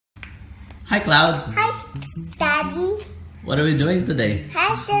Hi, Cloud. Hi, Daddy. What are we doing today?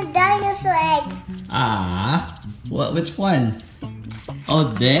 Hatch the dinosaur eggs. Which one?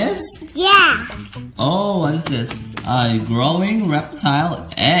 Oh, this? Yeah. Oh, what is this? A growing reptile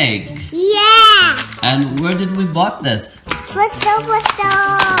egg. Yeah. And where did we bought this? Football.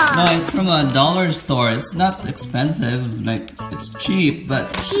 No, it's from a dollar store. It's not expensive, like it's cheap, but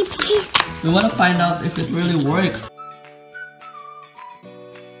Cheap. we want to find out if it really works.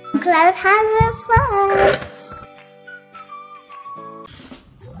 Cloud having fun.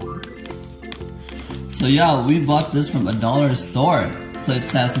 So yeah, we bought this from a dollar store. So it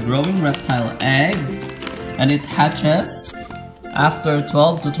says growing reptile egg, and it hatches after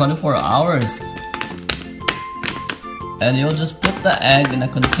 12 to 24 hours. And you'll just put the egg in a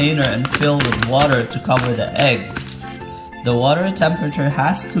container and fill with water to cover the egg. The water temperature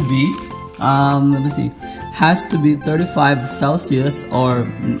has to be, has to be 35 Celsius or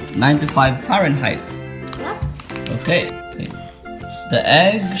 95 Fahrenheit. Okay. The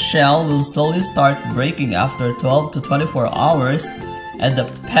egg shell will slowly start breaking after 12 to 24 hours, and the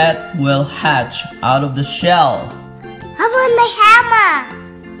pet will hatch out of the shell. How about my hammer?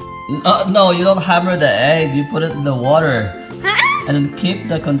 No, you don't hammer the egg, you put it in the water. And then keep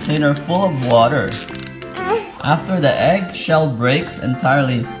the container full of water. After the egg shell breaks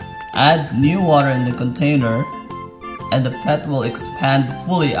entirely, add new water in the container, and the pet will expand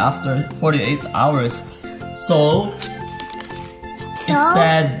fully after 48 hours. So it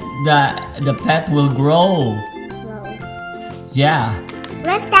said that the pet will grow. Yeah.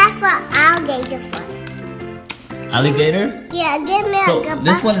 Let's start for alligator first. Alligator? Yeah, give me So a good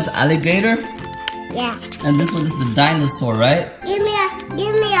this one is alligator, Yeah. and this one is the dinosaur, right? Give me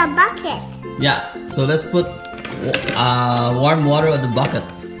a bucket. Yeah. So let's put warm water in the bucket.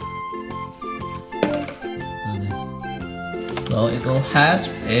 So it will hatch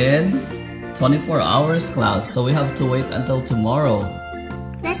in 24 hours, Cloud. So we have to wait until tomorrow.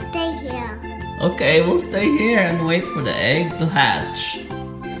 Let's stay here. Okay, we'll stay here and wait for the egg to hatch.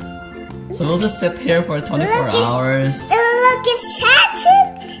 So we'll just sit here for 24 hours. Look, it's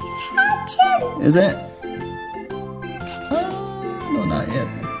hatching. It's hatching. Is it? No, not yet.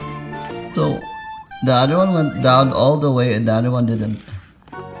 So the other one went down all the way and the other one didn't.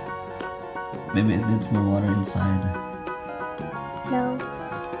 Maybe it needs more water inside. No.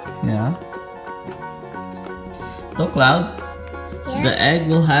 Yeah. So Cloud, the egg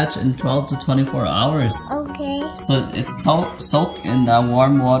will hatch in 12 to 24 hours. Okay. So it's soaked in the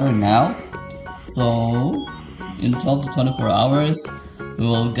warm water now. So in 12 to 24 hours, we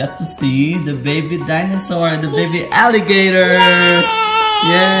will get to see the baby dinosaur and the baby alligator.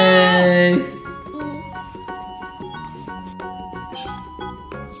 Yay!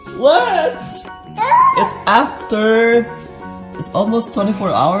 What? It's almost 24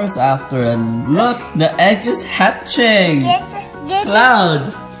 hours after, and look, the egg is hatching.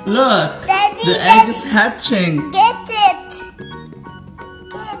 Cloud, look, Daddy, the egg is hatching. Get it.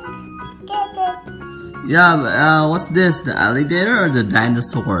 Yeah, what's this? The alligator or the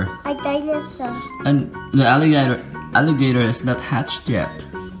dinosaur? A dinosaur. And the alligator is not hatched yet.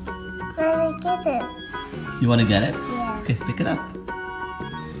 Let me get it. You want to get it? Yeah. Okay, pick it up.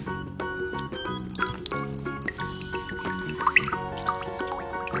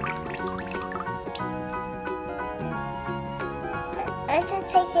 I can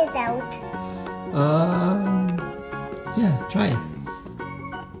take it out. Yeah, try it.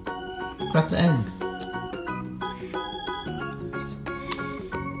 Grab the egg.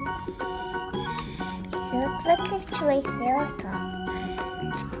 So it looks like a triceratops.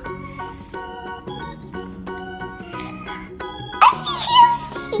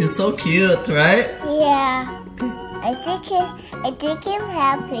 He's so cute, right? Yeah. I think I'm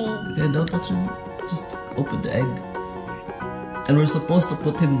happy. Okay, don't touch him. Just open the egg. And we're supposed to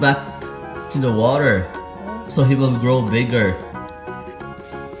put him back to the water so he will grow bigger.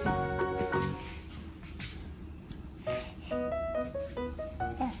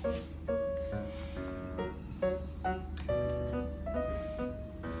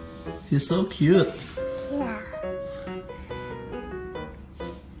 He's so cute. Yeah.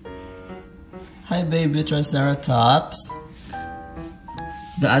 Hi, baby Triceratops.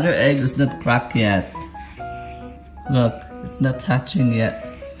 The other egg is not cracked yet. Look, it's not hatching yet.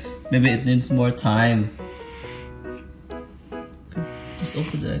 Maybe it needs more time. Okay, just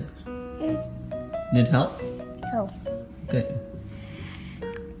open the egg. Need help? No. Okay.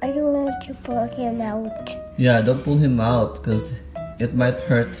 I don't want to pull him out. Yeah, don't pull him out because it might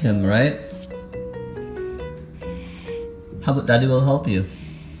hurt him, right? How about Daddy will help you?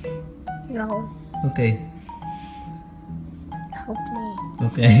 No. Okay. Help me.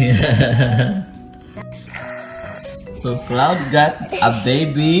 Okay. So Cloud got a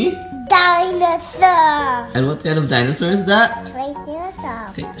baby Dinosaur. and what kind of dinosaur is that?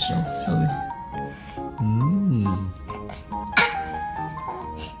 Triceratops. Okay, show me.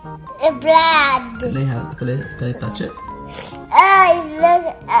 The blood. Can I touch it? Look.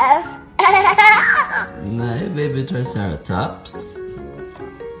 Nice baby Triceratops.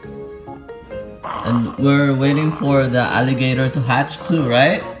 And we're waiting for the alligator to hatch too,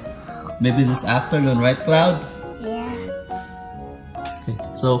 right? Maybe this afternoon, right, Cloud? Yeah. Okay.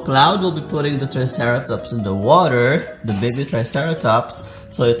 So Cloud will be putting the Triceratops in the water, the baby Triceratops,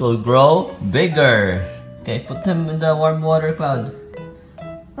 so it will grow bigger. Okay, put him in the warm water, Cloud.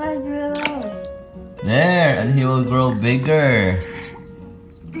 There, and he will grow bigger.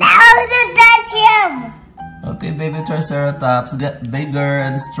 Now to touch him. Okay, baby Triceratops, get bigger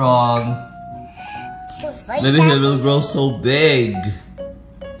and strong. Like Maybe he that. will grow so big.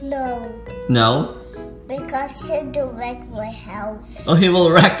 No, No? because he'll do wreck my house. Oh, he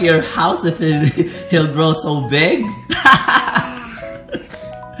will wreck your house if he'll grow so big?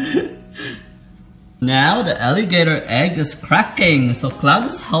 Now the alligator egg is cracking. So Cloud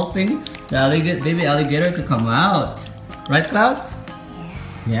is helping the baby alligator to come out. Right, Cloud?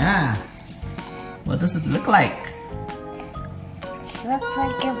 Yeah. What does it look like? Look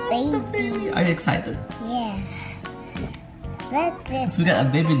like a baby. Are you excited? Yeah. Look this. So we got a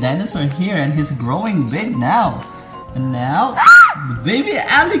baby dinosaur here and he's growing big now. And now, the baby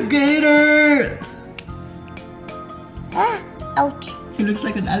alligator! Ouch. He looks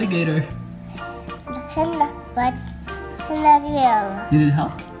like an alligator. Hello, but not real. You need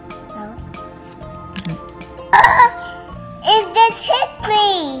help? No. It just hit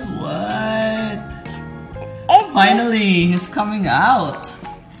me. What? It Finally, he's coming out.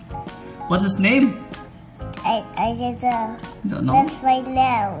 What's his name? I don't know. You don't know? Let's find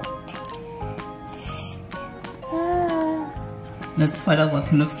out. Let's find out what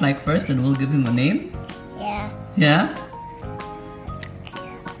he looks like first and we'll give him a name. Yeah. Yeah?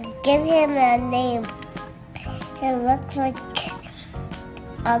 Let's give him a name. It looks like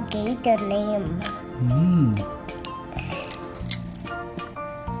a gator name.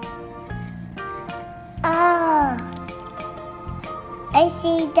 Ah, I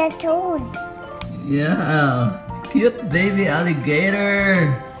see the toes. Yeah. Cute baby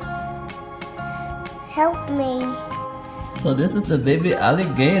alligator. Help me. So this is the baby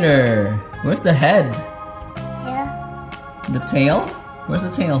alligator. Where's the head? Yeah, The tail? Where's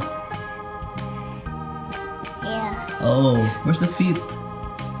the tail? yeah, Oh, where's the feet?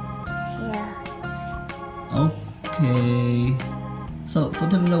 yeah. Okay. So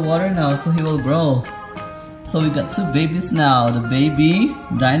put him in the water now so he will grow. So we got two babies now. The baby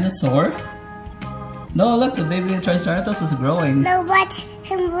dinosaur. No, look, the baby Triceratops is growing. No, but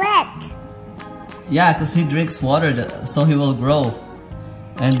him wet. Yeah, because he drinks water, so he will grow.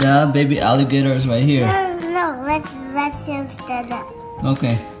 And the baby alligator is right here. No, let's him stand up.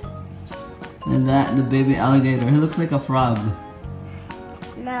 Okay. And the baby alligator, he looks like a frog.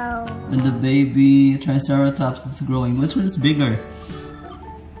 No. And the baby Triceratops is growing. Which one is bigger?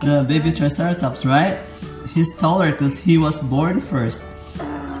 The baby Triceratops, right? He's taller because he was born first.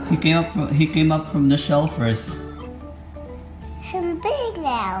 He came up from the shell first. Him big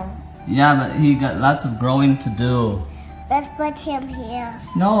now. Yeah, but he got lots of growing to do. Let's put him here.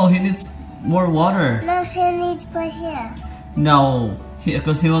 No, he needs more water. No, he needs put here. No,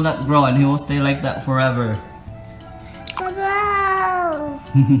 because he will not grow and he will stay like that forever. No.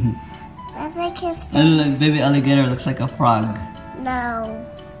 Let's make him stay. And look, baby alligator looks like a frog. No.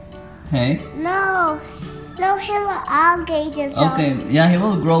 Hey? No. No, him alligator. So. Okay, yeah, he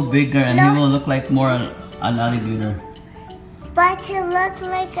will grow bigger and No. he will look like more an alligator. But he looks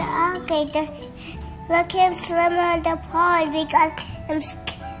like an alligator. Look him swim on the pond because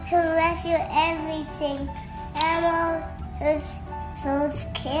he rescue everything. Animal is so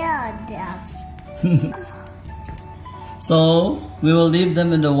scared of. So, we will leave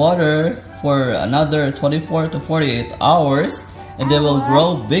them in the water for another 24 to 48 hours and they will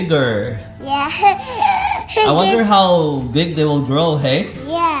grow bigger. Yeah. I wonder how big they will grow, hey?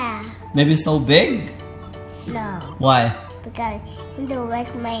 Yeah. Maybe so big? No, Why? because he'll wreck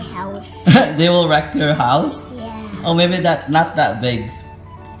my house. They will wreck your house? Yeah. Oh, maybe not that big.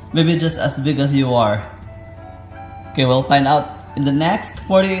 Maybe just as big as you are. Okay, we'll find out in the next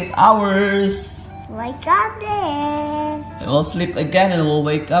 48 hours. Like this. We'll sleep again and we'll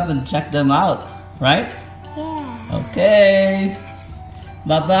wake up and check them out, right? Yeah. Okay.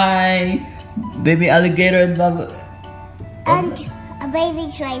 Bye-bye. Baby alligator and And a baby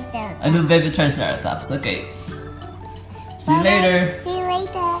triceratops. the baby Triceratops. Okay. See you later. See you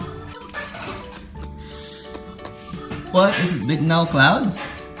later. What? Is it big now, Cloud?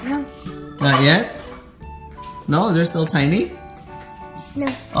 No. Not yet? No, they're still tiny? No.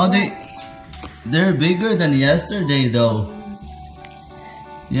 Oh, they're bigger than yesterday though.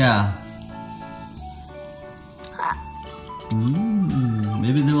 Yeah.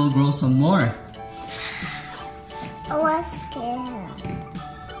 Maybe they will grow some more. I was scared.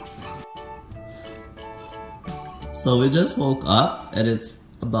 So we just woke up and it's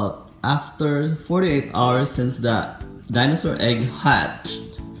about after 48 hours since the dinosaur egg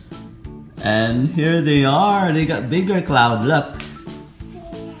hatched. And here they are. They got bigger, Cloud. Look.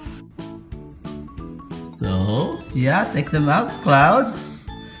 So, yeah, take them out, Cloud.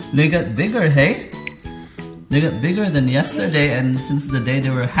 They got bigger, hey? They got bigger than yesterday and since the day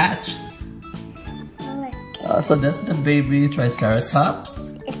they were hatched. So that's the baby Triceratops.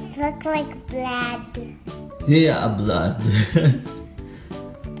 It looks like blood. Yeah, blood.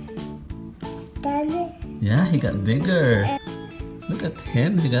 Then Yeah, he got bigger. Look at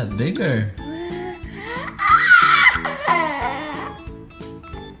him, he got bigger.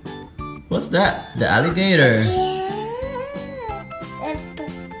 What's that? The alligator.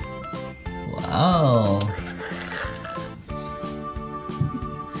 Wow.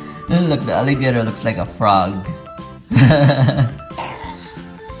 And look, the alligator looks like a frog.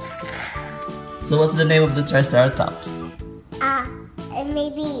 So what's the name of the Triceratops? And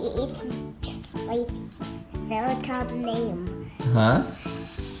maybe it's my Triceratops name. Huh?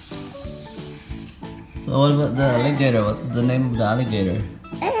 So what about the alligator? What's the name of the alligator?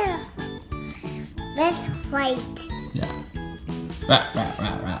 Let's fight. Yeah. Rah, rah,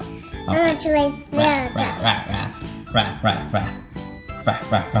 rah, rah. I'm a Rah, rah, Triceratops. rah, rah. Rah, rah, rah. Rah,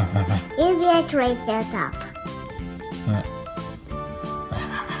 rah, rah, rah, rah. You'll be a Triceratops. Rah.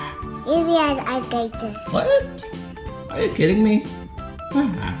 You'll be an alligator. What? Are you kidding me?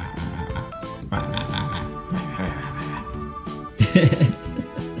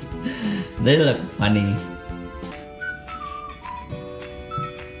 They look funny.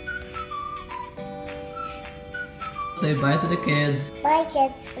 Say bye to the kids. Bye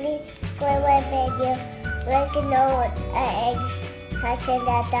kids, please subscribe my video. Like and know eggs hatching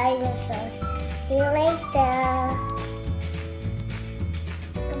the dinosaurs. See you later.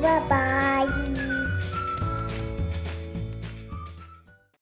 Bye bye.